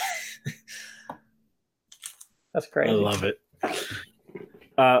 That's crazy. I love it.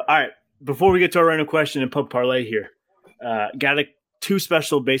 All right. Before we get to our random question and pub parlay here, got two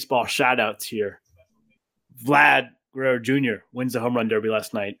special baseball shout-outs here. Vlad Guerrero Jr. wins the home run derby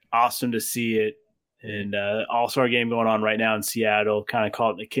last night. Awesome to see it. And All-Star game going on right now in Seattle. Kind of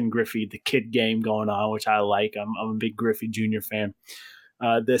call it the Ken Griffey, the kid game going on, which I like. I'm a big Griffey Jr. fan.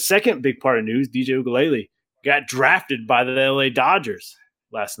 The second big part of news, DJ Ugalele got drafted by the LA Dodgers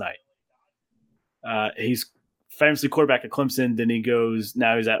last night. He's famously quarterback at Clemson. Then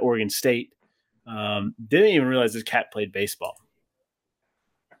now he's at Oregon State. Didn't even realize this cat played baseball.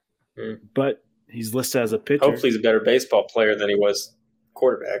 But he's listed as a pitcher. Hopefully he's a better baseball player than he was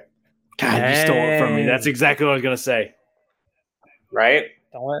quarterback. God, you stole it from me. That's exactly what I was going to say. Right?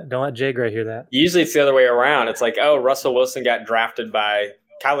 Don't let Jay Gray hear that. Usually it's the other way around. It's like, oh, Russell Wilson got drafted by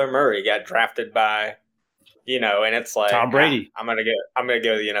Kyler Murray, got drafted by, and it's like Tom Brady. I'm gonna go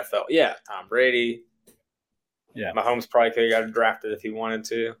to the NFL. Yeah, Tom Brady. Yeah, Mahomes probably could have got drafted if he wanted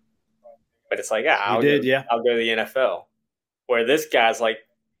to, but it's like, I'll go to the NFL. Where this guy's like,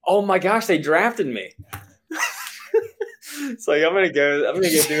 oh my gosh, they drafted me. It's like I'm gonna go do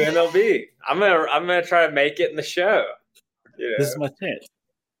MLB. I'm gonna try to make it in the show. This is my chance.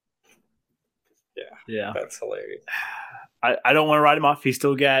 Yeah, that's hilarious. I don't want to write him off. He's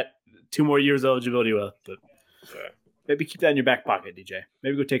still got 2 more years eligibility left, but maybe keep that in your back pocket, DJ.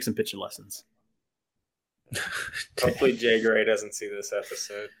 Maybe go take some pitching lessons. Hopefully Jay Gray doesn't see this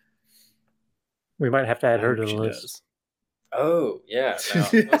episode. We might have to add her to the list. Does. Oh, yeah. No.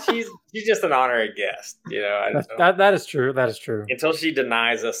 she's just an honorary guest. That is true. That is true. Until she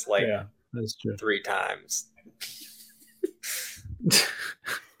denies us that's true. 3 times.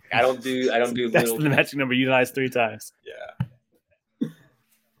 I don't do That's the magic number. You denies 3 times. Yeah.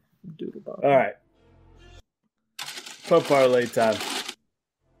 All right. Pub parlay time.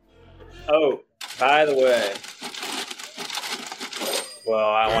 Oh, by the way. Well,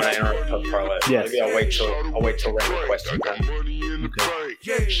 I want to interrupt pub parlay. Yes. Maybe I'll wait till random question time. Okay.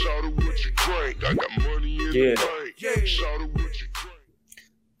 Good.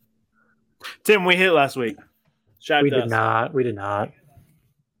 Tim, we hit last week. We did not. We did not.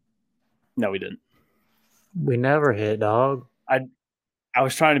 No, we didn't. We never hit, dog. I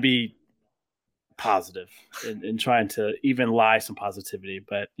was trying to be positive and trying to even lie some positivity,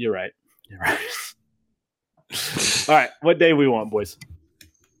 but you're right. All right. What day we want, boys?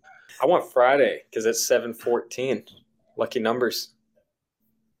 I want Friday because it's 7/14. Lucky numbers.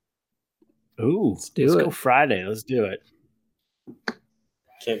 Ooh, let's go Friday. Let's do it.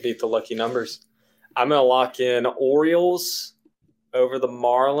 Can't beat the lucky numbers. I'm going to lock in Orioles over the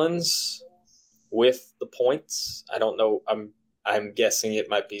Marlins with the points. I don't know. I'm guessing it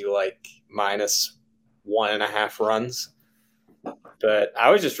might be like -1.5 runs. But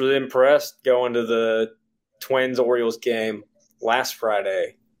I was just really impressed going to the Twins-Orioles game last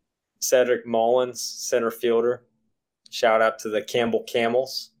Friday. Cedric Mullins, center fielder. Shout out to the Campbell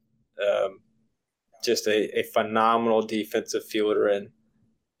Camels. Just a phenomenal defensive fielder and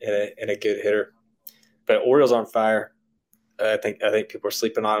a good hitter. But Orioles on fire. I think people are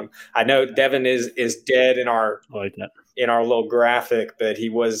sleeping on him. I know Devin is dead in our little graphic, but he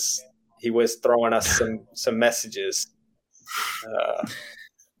was throwing us some messages.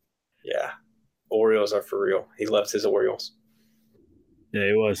 Yeah, Orioles are for real. He loves his Orioles. Yeah,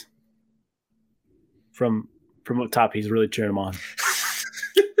 he was. From up top, he's really cheering them on.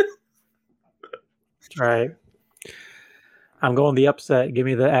 Right. I'm going the upset. Give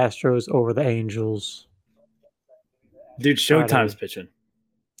me the Astros over the Angels. Dude, Showtime's pitching.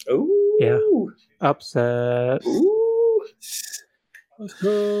 Ooh. Yeah. Upset. Ooh. Let's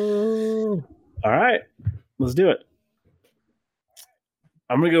go. All right. Let's do it.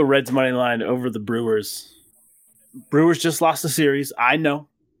 I'm going to go Reds money line over the Brewers. Brewers just lost the series. I know.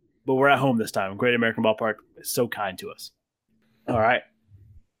 But we're at home this time. Great American Ballpark is so kind to us. All right.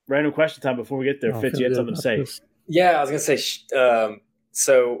 Random question time before we get there. Fitz, you had something to say. Yeah, I was going to say,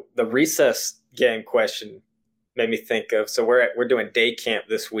 so the recess game question made me think of, so we're doing day camp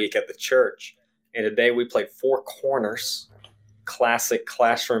this week at the church. And today we played 4 corners, classic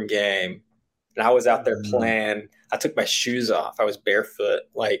classroom game. And I was out there playing. I took my shoes off. I was barefoot,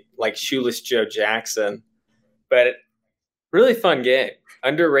 like shoeless Joe Jackson. But really fun game,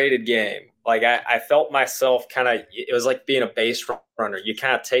 underrated game. Like I felt myself it was like being a base runner. You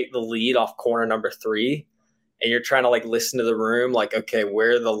kind of take the lead off corner number 3 and you're trying to listen to the room. Like, okay,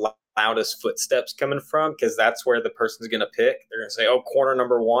 where are the loudest footsteps coming from? Because that's where the person's going to pick. They're going to say, oh, corner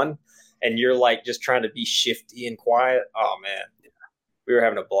number 1. And you're just trying to be shifty and quiet. Oh man, we were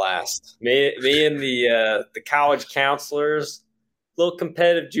having a blast. Me and the college counselors, little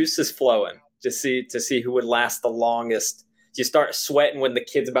competitive juices flowing to see who would last the longest. You start sweating when the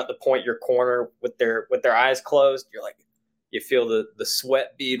kid's about to point your corner with their eyes closed. You're like, you feel the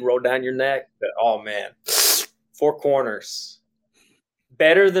sweat bead roll down your neck. But, oh man, 4 corners,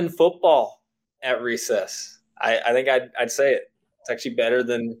 better than football. at recess. I think I'd say it. It's actually better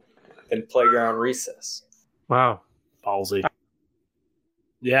than playground recess. Wow. Ballsy.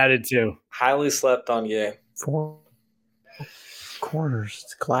 Yeah, I did too. Highly slept on game. 4 corners.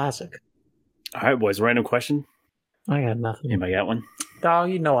 It's classic. All right, boys. Random question. I got nothing. Anybody got one?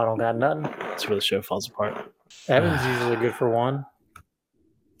 Dog, you know I don't got nothing. That's where the show falls apart. Evan's usually good for one.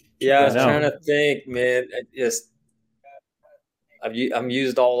 Yeah, I was I know. trying to think, man. I'm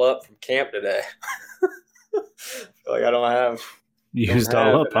used all up from camp today. I feel like I don't have. Used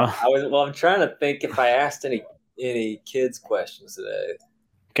all up, huh? I'm trying to think if I asked any kids questions today.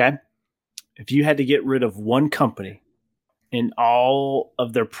 Okay. If you had to get rid of one company in all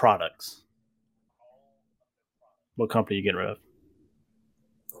of their products, what company are you getting rid of?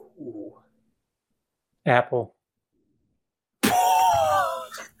 Ooh. Apple.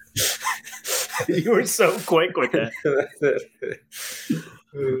 You were so quick with that.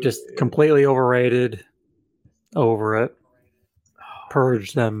 Just completely overrated. Over it.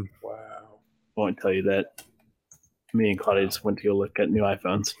 Purge them. Wow. I won't tell you that. Me and Claudia just went to go look at new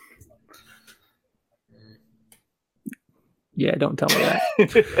iPhones. Yeah, don't tell me that.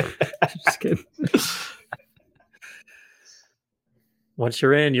 Just kidding. Once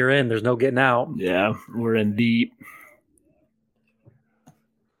you're in, you're in. There's no getting out. Yeah, we're in deep.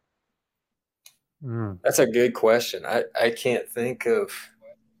 That's a good question. I can't think of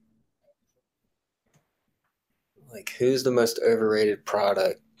like who's the most overrated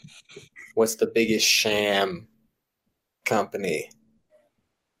product. What's the biggest sham company?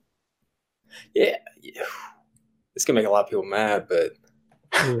 Yeah. This can make a lot of people mad, but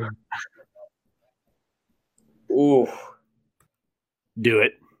ooh. Do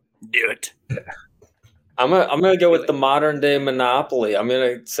it. I'm gonna go with the modern day monopoly. I'm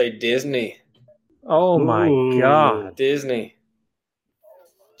gonna say Disney. Oh my God. Disney.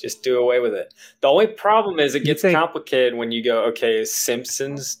 Just do away with it. The only problem is it gets complicated when you go, okay, is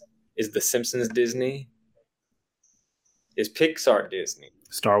the Simpsons Disney? Is Pixar Disney?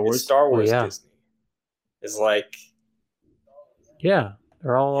 Star Wars? Is Star Wars yeah. Disney? It's like, Yeah,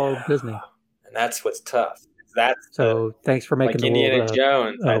 they're all Disney. and that's what's tough. That's So thanks for making like the Indiana world,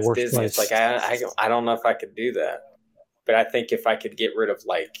 Jones. That's worst Disney. place. It's like I don't know if I could do that, but I think if I could get rid of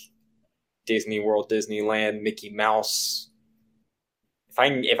like Disney World, Disneyland, Mickey Mouse, if I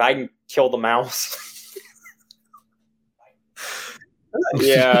can kill the mouse,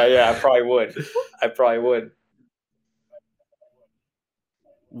 yeah, I probably would.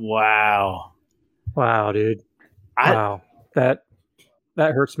 Wow. Wow, dude. Wow. That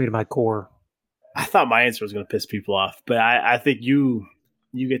hurts me to my core. I thought my answer was going to piss people off, but I think you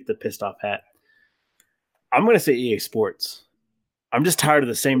get the pissed off hat. I'm going to say EA Sports. I'm just tired of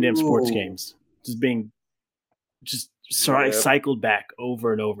the same damn sports games. Just being cycled back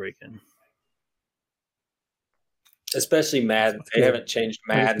over and over again. Especially Madden. That's They good. haven't changed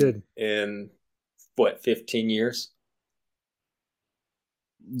That is Madden in 15 years?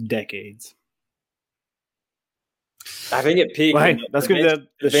 Decades. I think it peaked. Well, hey, that's going to be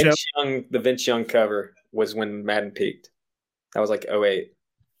the show. The Vince Young cover was when Madden peaked. That was like 08.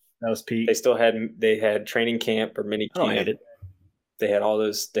 That was Pete. They had training camp or mini I don't hate camp. it. They had all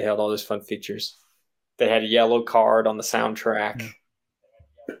those fun features. They had a yellow card on the soundtrack,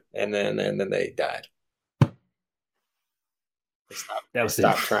 and then they died. They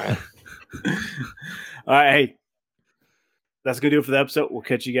stopped trying. All right, hey, that's gonna do it for the episode. We'll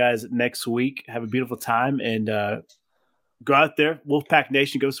catch you guys next week. Have a beautiful time and go out there, Wolfpack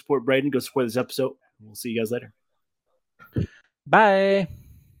Nation. Go support Brayden. Go support this episode. We'll see you guys later. Bye.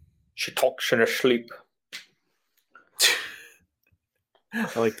 She talks in her sleep. I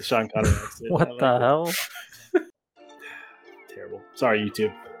like the Sean Connery accent. What the hell? Terrible. Sorry, you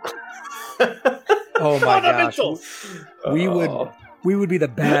too. Oh my gosh. We would be the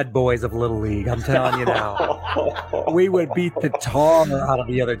bad boys of Little League. I'm telling you now. We would beat the tar out of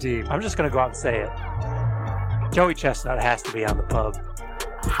the other team. I'm just gonna go out and say it. Joey Chestnut has to be on the pub.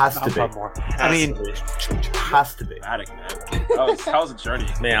 Has to be. More. I mean, Has to be. How's the journey?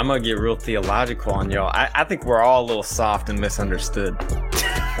 Man, I'm gonna get real theological on y'all. I think we're all a little soft and misunderstood.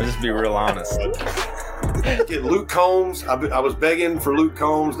 I'll just be real honest. Get Luke Combs. I was begging for Luke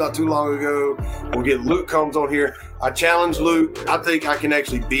Combs not too long ago. We'll get Luke Combs on here. I challenge Luke. I think I can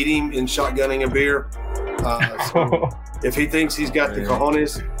actually beat him in shotgunning a beer. So if he thinks he's got the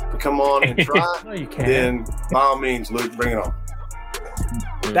cojones to come on and try, no, you can't. then by all means, Luke, bring it on.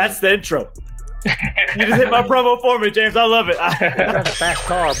 That's the intro. You just hit my promo for me, James. I love it. That's a fast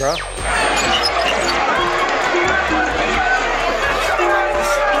car, bro.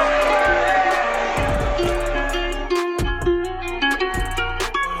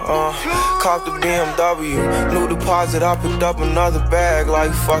 Caught the BMW, new deposit, I picked up another bag.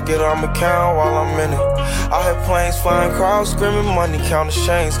 Like fuck it, I'ma count while I'm in it. I hear planes flying, crowds screaming, money counting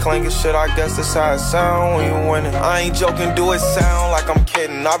chains, clanking shit. I guess that's how it sound when you winning. I ain't joking, do it sound like I'm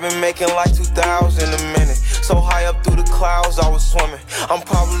kidding. I've been making like 2,000 a minute. So high up through the clouds, I was swimming. I'm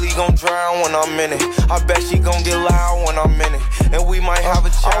probably gon' drown when I'm in it. I bet she gon' get loud when I'm in it. And we might have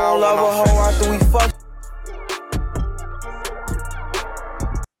a child. I don't love a hoe after we fuck.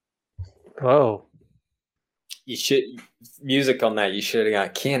 Whoa. You should music on that. You should have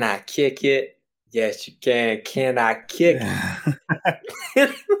got. Can I kick it? Yes, you can. Can I kick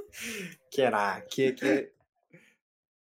it? Can I kick it?